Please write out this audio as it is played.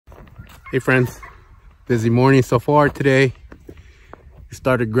Hey friends, busy morning so far today. We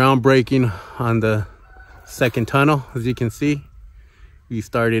started groundbreaking on the second tunnel. As you can see, we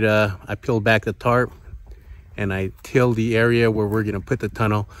started, I peeled back the tarp and I tilled the area where we're gonna put the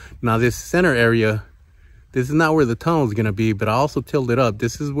tunnel. Now this center area, this is not where the tunnel is gonna be, but I also tilled it up.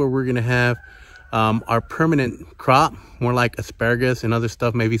 This is where we're gonna have our permanent crop, more like asparagus and other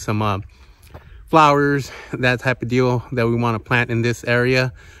stuff, maybe some flowers, that type of deal that we wanna plant in this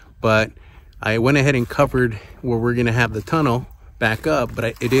area. But I went ahead and covered where we're gonna have the tunnel back up,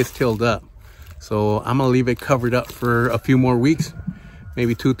 but it is tilled up. So I'm gonna leave it covered up for a few more weeks,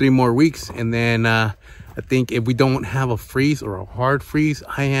 maybe 2-3 more weeks. And then I think if we don't have a freeze or a hard freeze,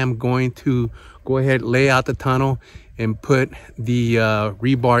 I am going to go ahead, lay out the tunnel and put the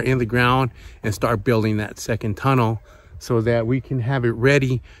rebar in the ground and start building that second tunnel so that we can have it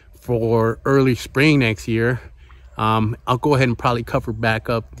ready for early spring next year. I'll go ahead and probably cover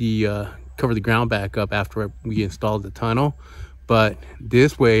the ground back up after we install the tunnel, but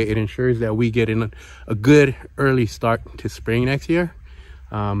this way it ensures that we get in a good early start to spring next year.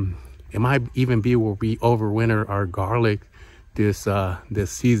 It might even be where we overwinter our garlic this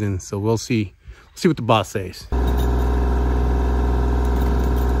season, so we'll see what the boss says.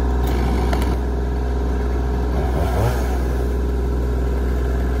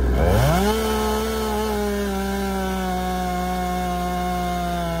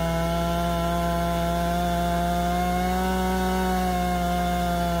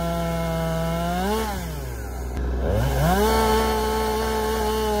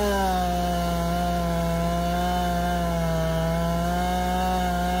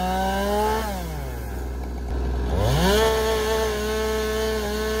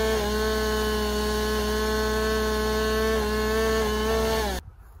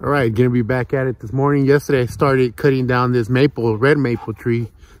 All right, gonna be back at it this morning. Yesterday I started cutting down this red maple tree.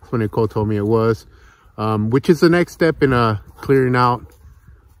 That's what Nicole told me it was, which is the next step in clearing out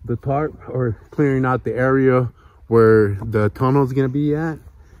the tarp, or clearing out the area where the tunnel is gonna be at.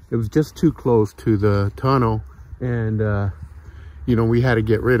 It was just too close to the tunnel, and you know, we had to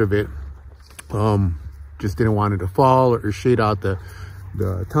get rid of it. Just didn't want it to fall or shade out the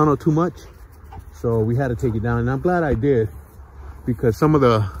tunnel too much, so we had to take it down. And I'm glad I did, because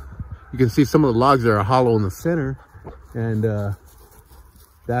you can see some of the logs that are hollow in the center, and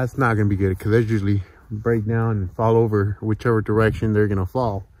that's not gonna be good, because they usually break down and fall over whichever direction they're gonna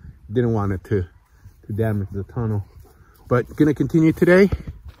fall. Didn't want it to damage the tunnel, but gonna continue today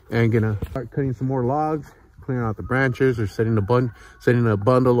and gonna start cutting some more logs, clearing out the branches, or setting a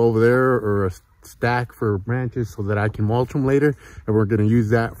bundle over there, or a stack for branches so that I can mulch them later, and we're gonna use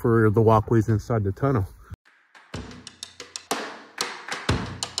that for the walkways inside the tunnel.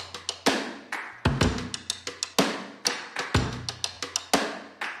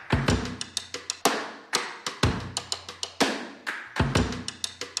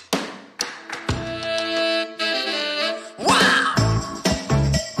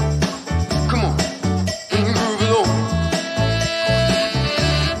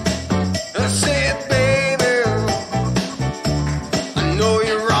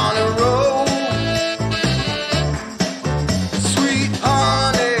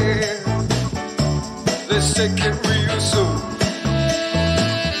 Take it real soon.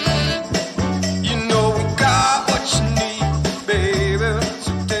 You know we got what you need, baby.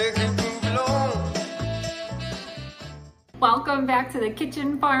 So take it, move along. Welcome back to the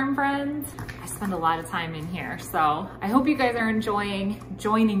kitchen, farm friends. I spend a lot of time in here, so I hope you guys are enjoying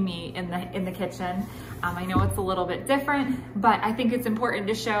joining me in the kitchen. I know it's a little bit different, but I think it's important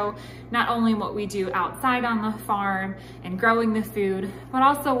to show not only what we do outside on the farm and growing the food, but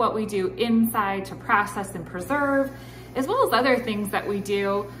also what we do inside to process and preserve, as well as other things that we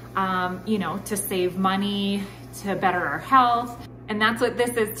do, you know, to save money, to better our health. And that's what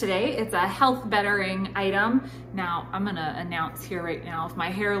this is today. It's a health bettering item. Now, I'm gonna announce here right now, if my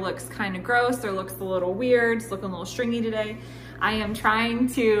hair looks kind of gross or looks a little weird, it's looking a little stringy today, I am trying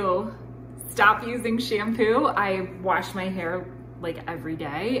to stop using shampoo. I wash my hair like every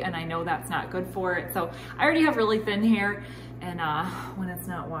day, and I know that's not good for it. So I already have really thin hair, and when it's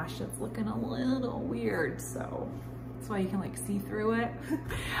not washed, it's looking a little weird. So that's why you can like see through it.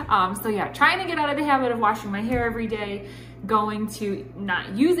 So yeah, trying to get out of the habit of washing my hair every day, going to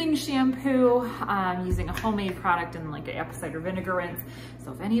not using shampoo, using a homemade product and like an apple cider vinegar rinse.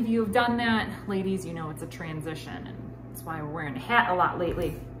 So if any of you have done that, ladies, you know it's a transition, and that's why we're wearing a hat a lot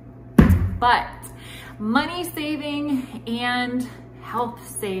lately. But money saving and health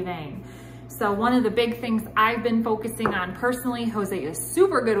saving. So one of the big things I've been focusing on personally, Jose is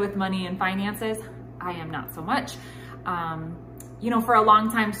super good with money and finances. I am not so much. you know, for a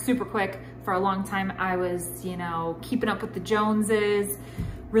long time, super quick, for a long time, I was, you know, keeping up with the Joneses,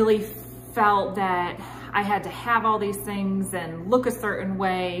 really felt that I had to have all these things and look a certain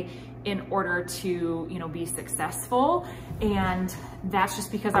way in order to, you know, be successful. And that's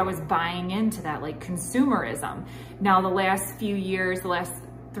just because I was buying into that like consumerism. Now, the last few years, the last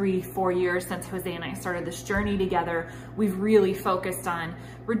 3-4 years since Jose and I started this journey together, we've really focused on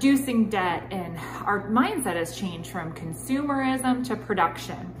reducing debt, and our mindset has changed from consumerism to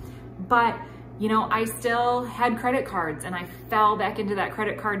production. But, you know, I still had credit cards and I fell back into that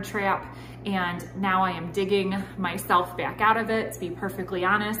credit card trap, and now I am digging myself back out of it, to be perfectly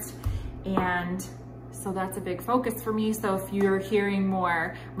honest. And so that's a big focus for me. So if you're hearing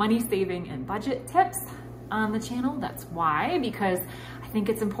more money saving and budget tips on the channel, that's why, because I think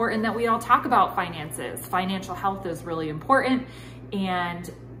it's important that we all talk about finances. Financial health is really important. And,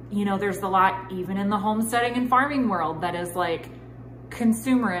 you know, there's a lot, even in the homesteading and farming world, that is like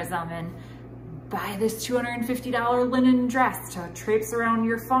consumerism and buy this $250 linen dress to traipse around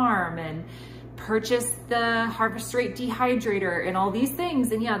your farm and purchase the harvest rate dehydrator and all these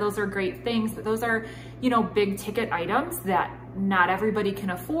things. And yeah, those are great things, but those are, you know, big ticket items that not everybody can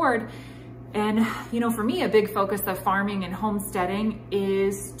afford. And, you know, for me, a big focus of farming and homesteading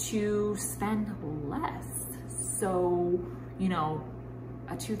is to spend less. So, you know,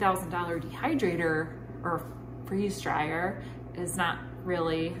 a $2,000 dehydrator or freeze dryer is not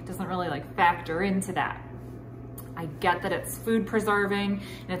really, doesn't really like factor into that. I get that it's food preserving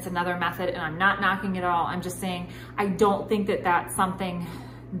and it's another method, and I'm not knocking it all. I'm just saying, I don't think that that's something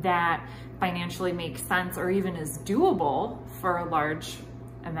that financially makes sense or even is doable for a large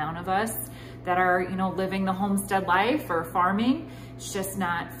amount of us that are, you know, living the homestead life or farming. It's just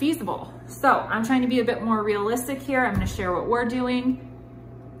not feasible. So I'm trying to be a bit more realistic here. I'm going to share what we're doing.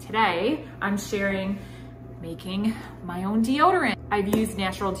 Today, I'm sharing making my own deodorant. I've used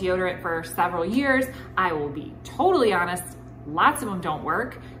natural deodorant for several years. I will be totally honest, lots of them don't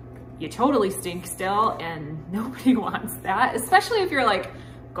work. You totally stink still, and nobody wants that, especially if you're like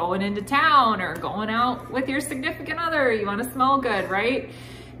going into town or going out with your significant other. You want to smell good, right?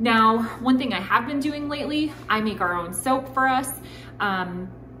 Now, one thing I have been doing lately, I make our own soap for us.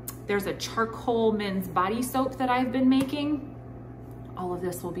 There's a charcoal men's body soap that I've been making. All of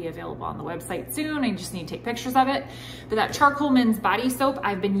this will be available on the website soon. I just need to take pictures of it. But that charcoal men's body soap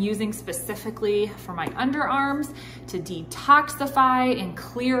I've been using specifically for my underarms to detoxify and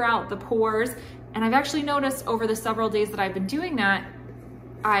clear out the pores. And I've actually noticed over the several days that I've been doing that,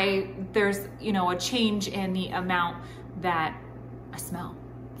 there's, you know, a change in the amount that I smell.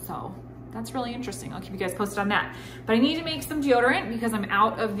 So that's really interesting. I'll keep you guys posted on that. But I need to make some deodorant because I'm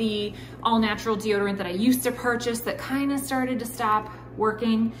out of the all natural deodorant that I used to purchase that kind of started to stop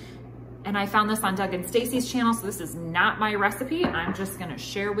working. And I found this on Doug and Stacy's channel, so this is not my recipe. I'm just gonna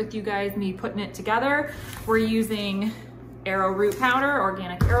share with you guys me putting it together. We're using arrowroot powder,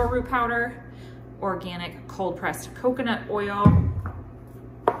 organic arrowroot powder, organic cold pressed coconut oil.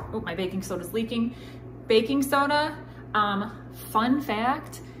 Oh, my baking soda's leaking. Baking soda, fun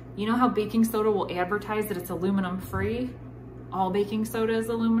fact, you know how baking soda will advertise that it's aluminum free? All baking soda is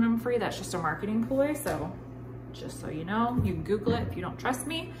aluminum free. That's just a marketing ploy. So just so you know, you can Google it if you don't trust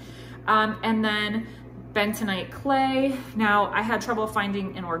me. And then bentonite clay. Now, I had trouble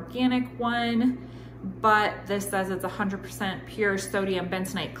finding an organic one, but this says it's 100% pure sodium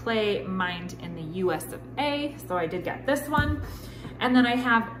bentonite clay mined in the US of A. So I did get this one. And then I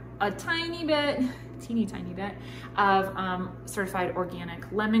have a tiny bit, teeny tiny bit of certified organic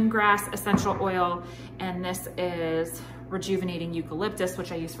lemongrass essential oil. And this is rejuvenating eucalyptus,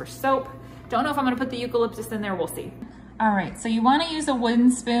 which I use for soap. Don't know if I'm gonna put the eucalyptus in there, we'll see. All right, so you wanna use a wooden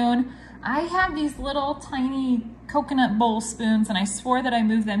spoon. I have these little tiny coconut bowl spoons, and I swore that I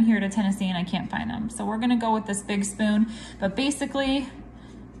moved them here to Tennessee and I can't find them. So we're gonna go with this big spoon, but basically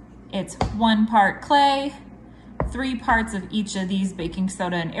it's 1 part clay, 3 parts of each of these baking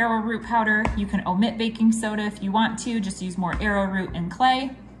soda and arrowroot powder. You can omit baking soda if you want to, just use more arrowroot and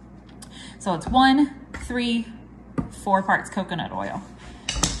clay. So it's 1, 3, 4 parts coconut oil.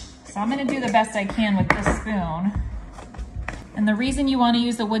 So I'm gonna do the best I can with this spoon. And the reason you wanna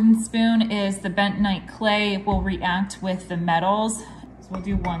use a wooden spoon is the bentonite clay will react with the metals. So we'll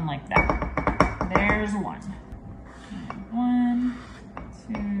do 1 like that. There's 1. 1,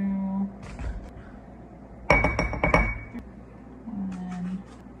 2, 1,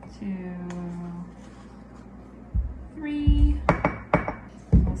 2, 3.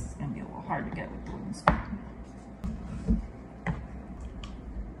 This is gonna be a little hard to get with the wooden spoon.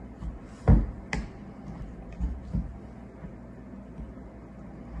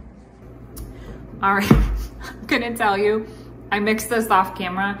 All right, I'm gonna tell you, I mixed this off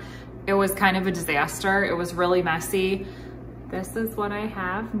camera. It was kind of a disaster. It was really messy. This is what I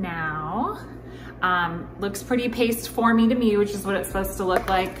have now. Looks pretty paste formy to me, which is what it's supposed to look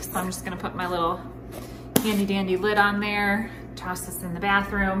like. So I'm just gonna put my little handy dandy lid on there, toss this in the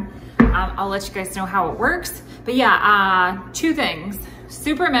bathroom. I'll let you guys know how it works. But yeah, 2 things.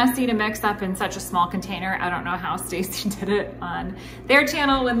 Super messy to mix up in such a small container. I don't know how Stacy did it on their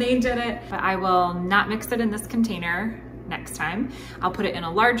channel when they did it, but I will not mix it in this container next time. I'll put it in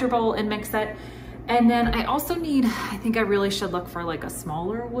a larger bowl and mix it. And then I also need, I think I really should look for like a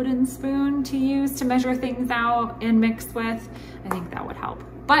smaller wooden spoon to use to measure things out and mix with. I think that would help.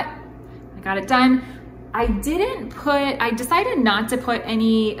 But I got it done. I decided not to put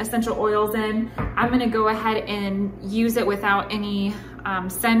any essential oils in. I'm gonna go ahead and use it without any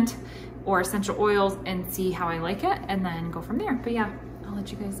scent or essential oils and see how I like it and then go from there. But yeah, I'll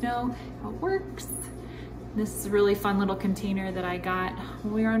let you guys know how it works. This is a really fun little container that I got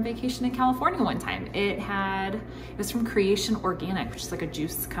when we were on vacation in California one time. It was from Creation Organic, which is like a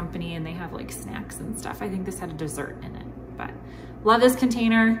juice company, and they have like snacks and stuff. I think this had a dessert in it, but love this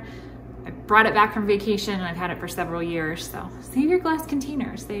container. I brought it back from vacation and I've had it for several years. So save your glass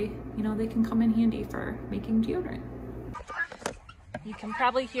containers. They can come in handy for making deodorant. You can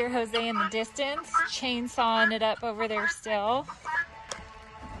probably hear Jose in the distance, chainsawing it up over there still.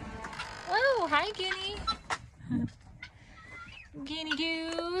 Oh, hi Guinea. Guinea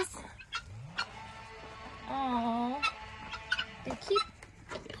goose. Oh,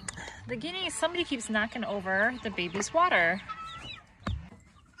 somebody keeps knocking over the baby's water.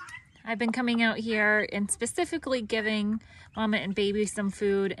 I've been coming out here and specifically giving Mama and baby some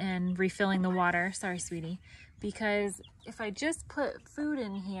food and refilling the water. Sorry, sweetie. Because if I just put food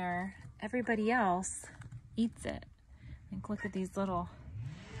in here, everybody else eats it. Like, look at these little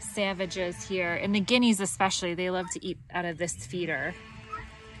savages here. And the guineas especially, they love to eat out of this feeder.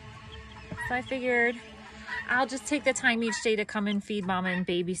 So I figured I'll just take the time each day to come and feed Mama and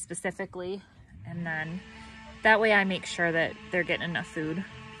baby specifically. And then that way I make sure that they're getting enough food.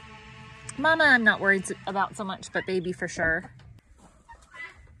 Mama, I'm not worried about so much, but baby for sure.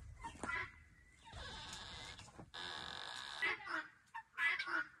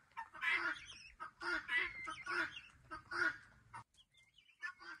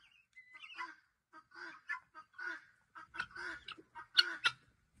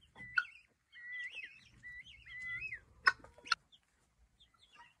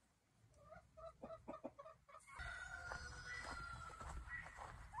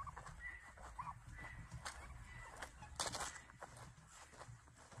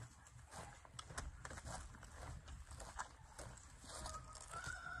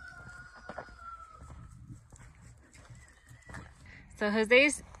 So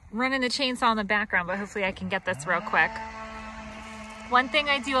Jose's running the chainsaw in the background, but hopefully I can get this real quick. One thing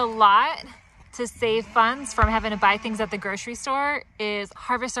I do a lot to save funds from having to buy things at the grocery store is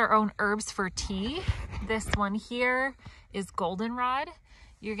harvest our own herbs for tea. This one here is goldenrod.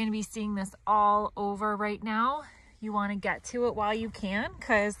 You're gonna be seeing this all over right now. You wanna get to it while you can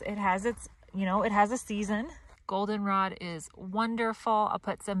because it has its, it has a season. Goldenrod is wonderful. I'll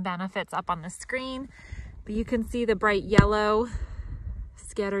put some benefits up on the screen, but you can see the bright yellow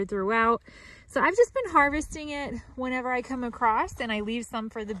scattered throughout. So I've just been harvesting it whenever I come across, and I leave some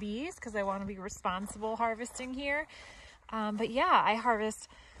for the bees because I want to be responsible harvesting here. But yeah, I harvest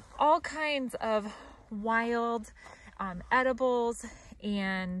all kinds of wild edibles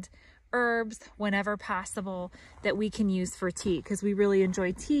and herbs whenever possible that we can use for tea because we really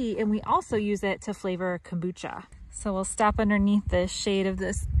enjoy tea, and we also use it to flavor kombucha. So we'll stop underneath the shade of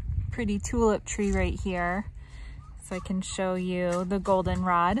this pretty tulip tree right here so I can show you the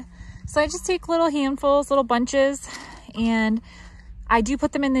goldenrod. So I just take little handfuls, little bunches, and I do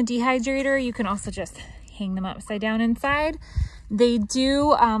put them in the dehydrator. You can also just hang them upside down inside. They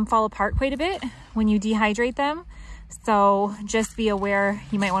do fall apart quite a bit when you dehydrate them. So just be aware,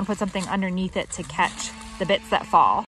 you might want to put something underneath it to catch the bits that fall.